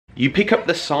you pick up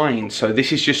the signs, so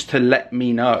this is just to let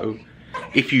me know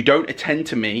if you don't attend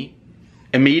to me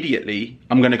immediately,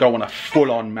 I'm gonna go on a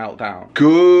full-on meltdown.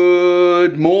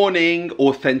 Good morning,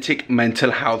 authentic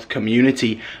mental health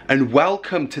community, and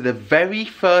welcome to the very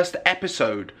first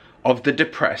episode of The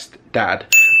Depressed Dad.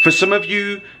 For some of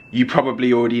you, you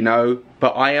probably already know,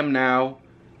 but I am now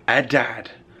a dad.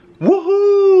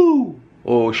 Woohoo!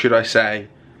 Or should I say,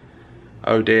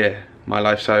 oh dear, my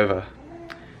life's over.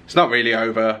 It's not really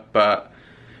over, but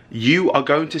you are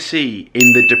going to see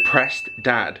in The Depressed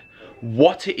Dad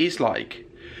what it is like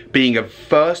being a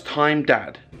first-time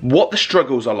dad, what the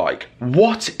struggles are like,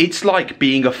 what it's like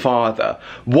being a father,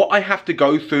 what I have to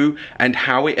go through, and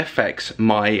how it affects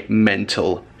my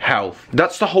mental health.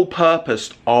 That's the whole purpose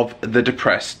of The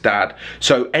Depressed Dad.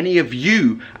 So any of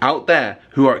you out there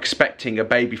who are expecting a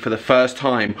baby for the first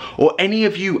time, or any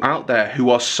of you out there who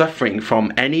are suffering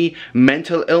from any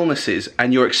mental illnesses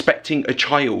and you're expecting a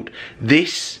child,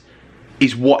 this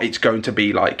is what it's going to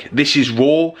be like. This is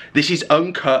raw, this is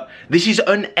uncut, this is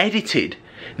unedited,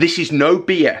 this is no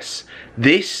BS.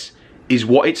 This is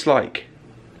what it's like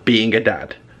being a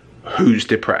dad who's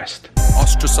depressed.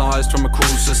 Ostracized from a cruel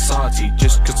society,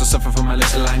 just cause I suffer from a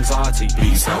little anxiety.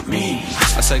 Please help me,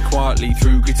 I say quietly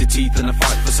through gritted teeth and a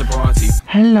fight for sobriety.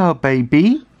 Hello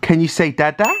baby, can you say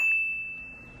dada?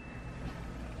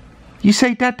 You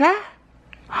say dada?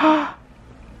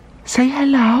 Say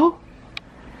hello.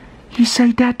 You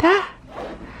say dada?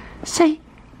 Say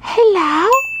hello.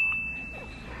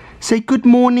 Say good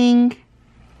morning.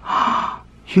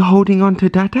 You're holding on to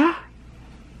dada?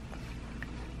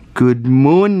 Good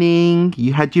morning.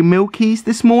 You had your milkies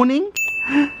this morning?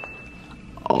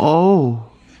 Oh,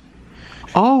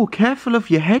 careful of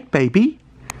your head, baby.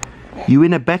 You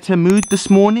in a better mood this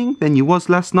morning than you was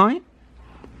last night?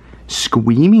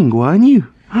 Screaming, weren't you?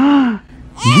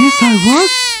 Yes, I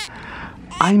was.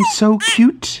 I'm so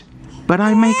cute. But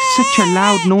I make such a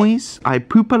loud noise. I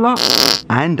poop a lot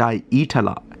and I eat a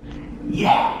lot.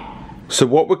 Yeah. So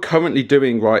what we're currently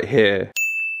doing right here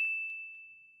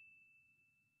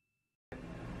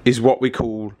is what we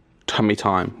call tummy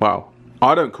time. Well,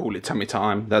 I don't call it tummy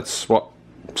time. That's what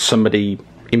somebody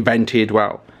invented.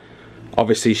 Well,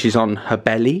 obviously she's on her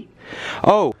belly.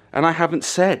 Oh, and I haven't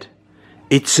said,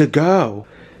 it's a girl.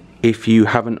 If you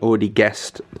haven't already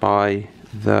guessed by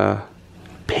the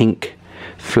pink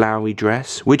flowery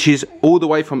dress, which is all the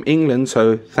way from England,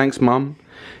 so thanks mum.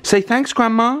 Say thanks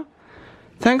grandma.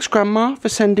 Thanks grandma for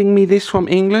sending me this from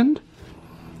England.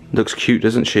 Looks cute,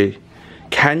 doesn't she?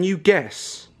 Can you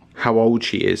guess how old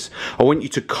she is? I want you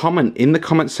to comment in the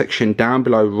comment section down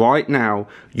below right now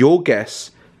your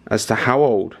guess as to how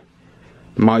old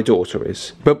my daughter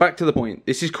is. But back to the point,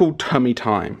 this is called tummy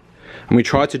time, and we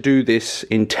try to do this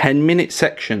in 10-minute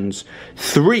sections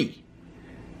 3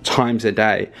 times a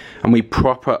day, and we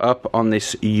prop her up on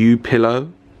this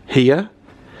U-pillow here,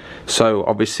 so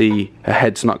obviously her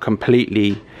head's not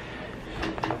completely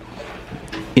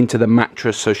into the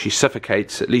mattress so she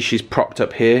suffocates. At least she's propped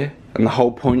up here, and the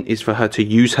whole point is for her to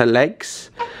use her legs.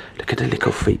 Look at her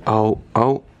little feet.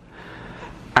 Oh,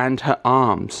 and her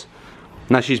arms.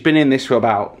 Now she's been in this for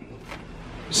about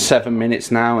 7 minutes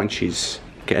now, and she's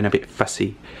getting a bit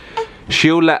fussy.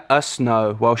 She'll let us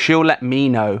know, well, she'll let me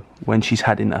know when she's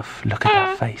had enough. Look at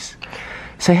that face.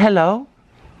 Say hello.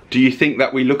 Do you think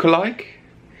that we look alike?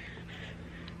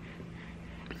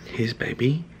 Here's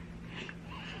baby.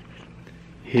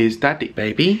 Here's daddy,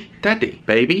 baby, daddy,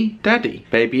 baby, daddy.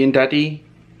 Baby and daddy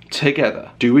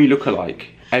together. Do we look alike?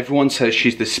 Everyone says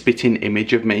she's the spitting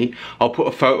image of me. I'll put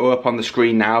a photo up on the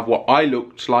screen now of what I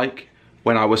looked like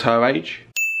when I was her age.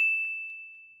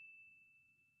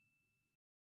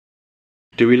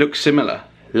 Do we look similar?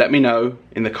 Let me know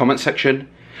in the comment section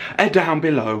down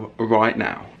below right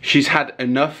now. She's had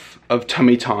enough of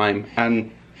tummy time,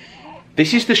 and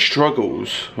this is the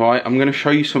struggles, right? I'm gonna show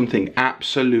you something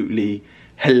absolutely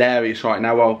hilarious right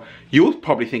now. Well, you'll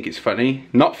probably think it's funny,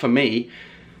 not for me,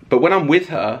 but when I'm with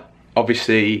her,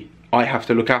 obviously I have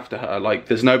to look after her. Like,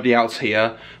 there's nobody else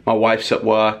here. My wife's at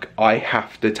work. I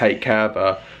have to take care of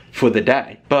her for the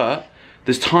day. But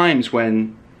there's times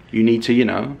when you need to, you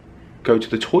know, go to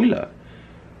the toilet,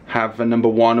 have a number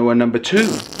 1 or a number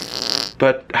 2.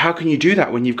 But how can you do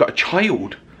that when you've got a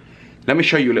child? Let me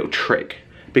show you a little trick,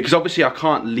 because obviously I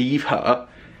can't leave her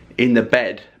in the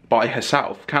bed by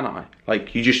herself, can I?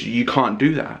 Like, you can't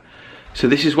do that. So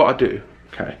this is what I do.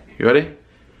 Okay, you ready?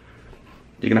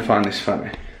 You're gonna find this funny.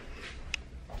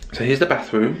 So here's the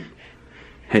bathroom,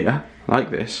 here, like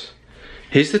this.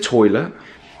 Here's the toilet,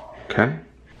 okay?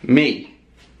 Me,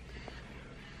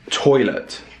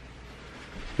 toilet.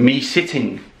 Me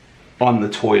sitting on the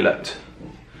toilet.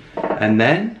 And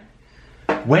then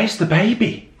Where's the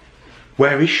baby?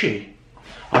 Where is she?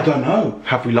 I don't know.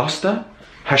 Have we lost her?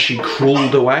 Has she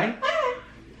crawled away?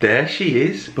 There she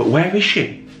is. But where is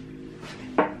she?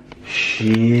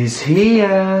 She's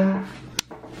here.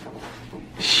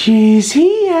 She's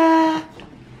here.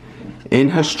 In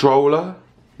her stroller,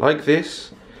 like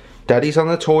this. Daddy's on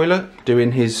the toilet,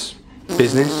 doing his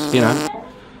business, you know.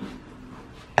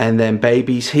 And then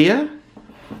baby's here.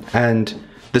 And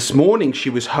this morning she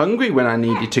was hungry when I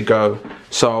needed to go.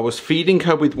 So I was feeding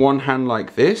her with one hand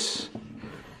like this.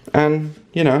 And,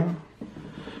 you know,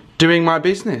 doing my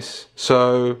business.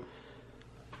 So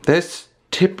there's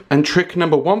tip and trick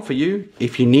number 1 for you.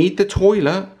 If you need the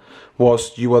toilet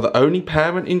whilst you are the only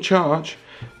parent in charge,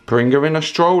 bring her in a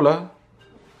stroller,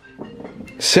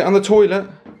 sit on the toilet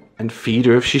and feed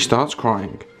her if she starts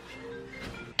crying.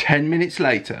 10 minutes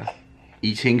later,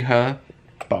 eating her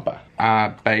bubba.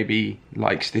 Our baby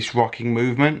likes this rocking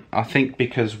movement. I think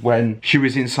because when she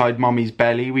was inside mommy's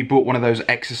belly, we bought one of those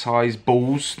exercise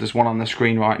balls. There's one on the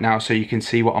screen right now so you can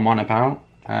see what I'm on about.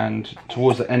 And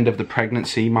towards the end of the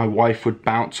pregnancy, my wife would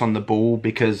bounce on the ball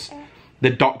because the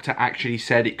doctor actually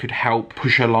said it could help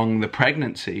push along the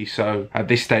pregnancy. So at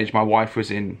this stage, my wife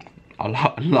was in a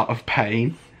lot of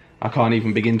pain. I can't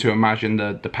even begin to imagine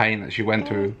the pain that she went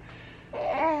through.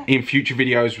 In future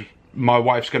videos, my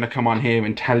wife's going to come on here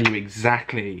and tell you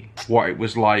exactly what it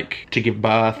was like to give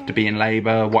birth, to be in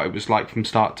labour, what it was like from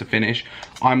start to finish.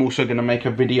 I'm also going to make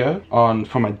a video on,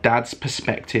 from a dad's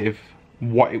perspective,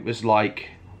 what it was like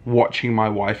watching my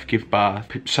wife give birth.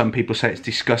 Some people say it's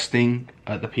disgusting,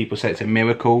 other people say it's a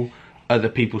miracle, other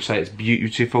people say it's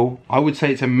beautiful. I would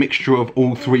say it's a mixture of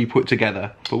all 3 put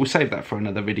together, but we'll save that for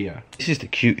another video. This is the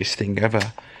cutest thing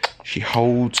ever. She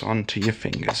holds onto your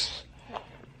fingers.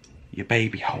 Your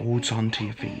baby holds onto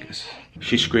your fingers.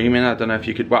 She's screaming. I don't know if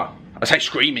you could, well, I say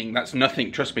screaming, that's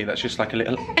nothing, trust me, that's just like a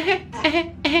little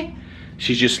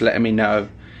She's just letting me know.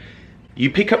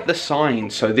 You pick up the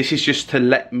signs, so this is just to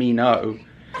let me know.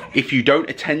 If you don't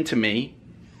attend to me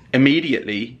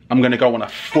immediately, I'm gonna go on a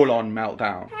full-on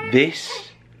meltdown.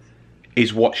 This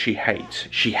is what she hates.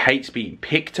 She hates being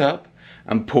picked up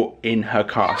and put in her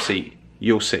car seat.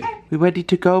 You'll see. We ready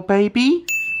to go, baby?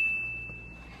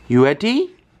 You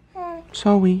ready?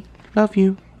 Zoe, love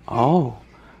you. Oh,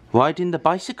 riding the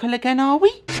bicycle again, are we?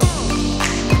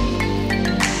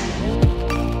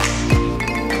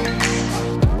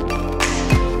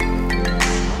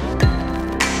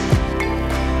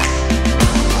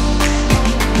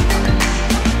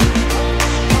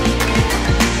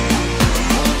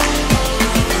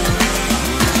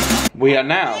 We are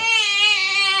now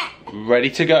ready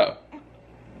to go.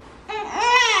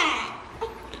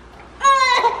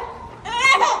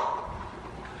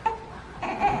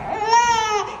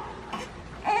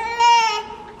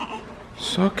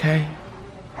 It's okay.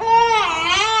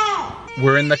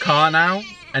 We're in the car now,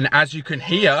 and as you can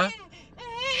hear,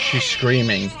 she's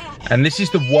screaming. And this is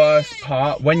the worst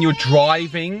part. When you're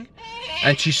driving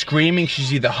and she's screaming,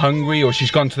 she's either hungry or she's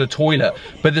gone to the toilet,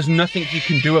 but there's nothing you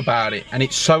can do about it. And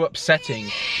it's so upsetting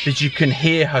that you can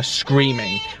hear her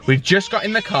screaming. We've just got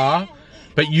in the car,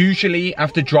 but usually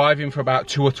after driving for about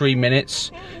 2 or 3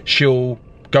 minutes, she'll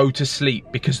go to sleep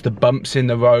because the bumps in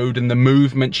the road and the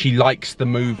movement, she likes the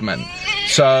movement.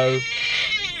 So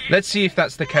let's see if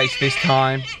that's the case this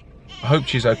time. I hope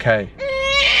she's okay.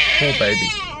 Poor baby.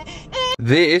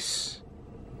 This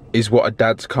is what a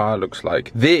dad's car looks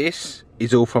like. This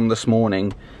is all from this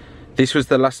morning. This was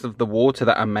the last of the water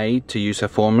that I made to use her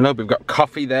formula. We've got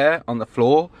coffee there on the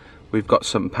floor. We've got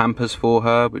some Pampers for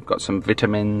her. We've got some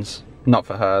vitamins. Not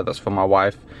for her, that's for my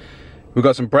wife. We've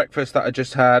got some breakfast that I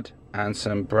just had and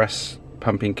some breast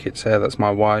pumping kits here. That's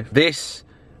my wife. This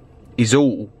is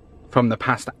all from the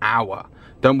past hour.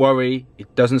 Don't worry,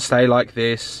 it doesn't stay like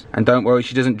this. And don't worry,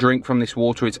 she doesn't drink from this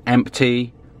water. It's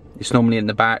empty. It's normally in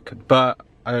the back, but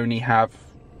I only have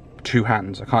 2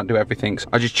 hands. I can't do everything. So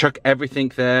I just chuck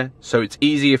everything there so it's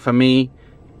easier for me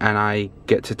and I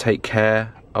get to take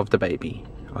care of the baby.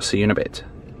 I'll see you in a bit.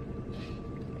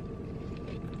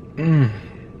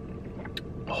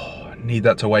 Oh, I need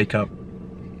that to wake up.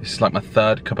 This is like my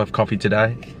 3rd cup of coffee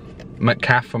today.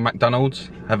 McCaff from McDonald's.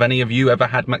 Have any of you ever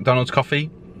had McDonald's coffee?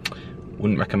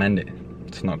 Wouldn't recommend it.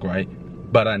 It's not great,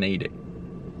 but I need it.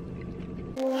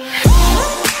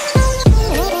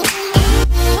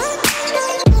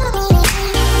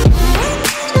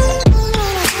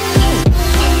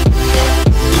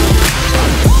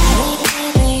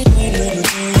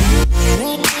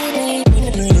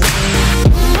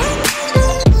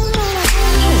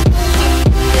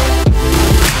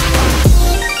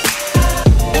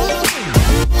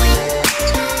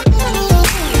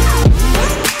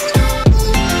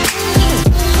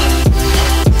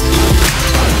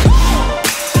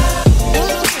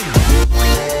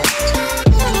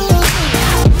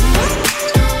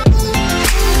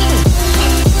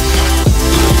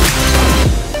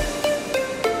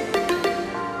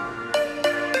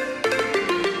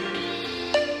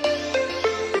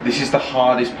 This is the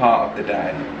hardest part of the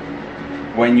day.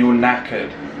 When you're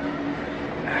knackered.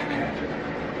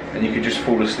 And you could just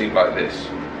fall asleep like this.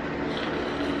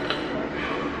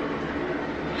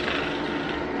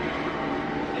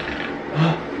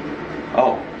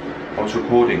 Oh, I was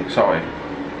recording, sorry.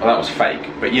 Well, that was fake,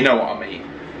 but you know what I mean.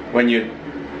 When you're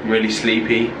really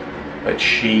sleepy, but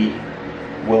she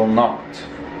will not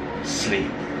sleep.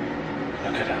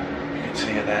 Look at her, you can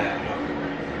see her there, look.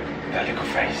 That little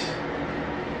face.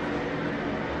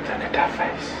 Look at that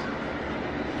face.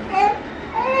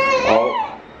 Oh.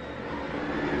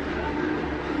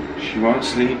 She won't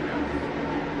sleep.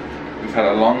 We've had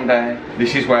a long day.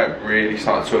 This is where it really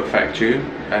starts to affect you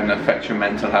and affect your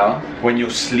mental health. When you're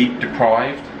sleep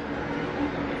deprived,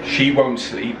 she won't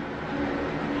sleep.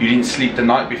 You didn't sleep the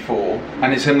night before,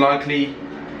 and it's unlikely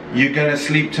you're gonna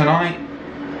sleep tonight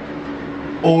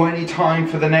or any time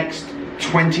for the next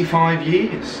 25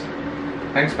 years.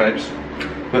 Thanks, babes.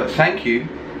 But thank you.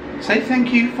 Say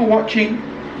thank you for watching.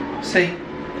 Say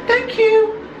thank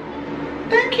you.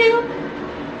 Thank you.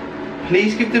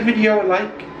 Please give the video a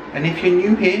like, and if you're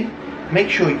new here, make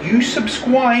sure you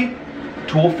subscribe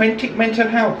to Authentic Mental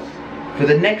Health for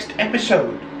the next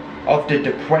episode of The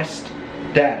Depressed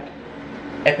Dad,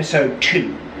 episode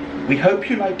 2. We hope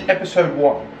you liked episode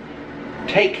 1.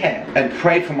 Take care and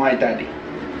pray for my daddy,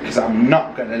 because I'm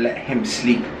not gonna let him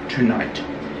sleep tonight.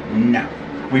 No.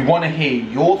 We want to hear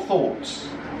your thoughts.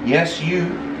 Yes, you,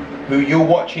 who you're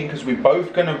watching, because we're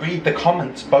both gonna read the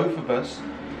comments, both of us.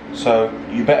 So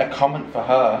you better comment for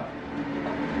her,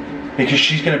 because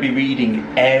she's going to be reading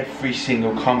every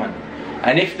single comment.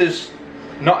 And if there's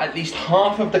not at least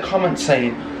half of the comments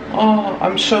saying, "Oh,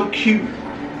 I'm so cute,"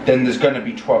 then there's going to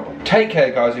be trouble. Take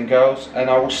care, guys and girls, and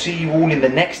I will see you all in the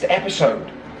next episode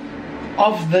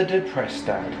of The Depressed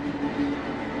Dad.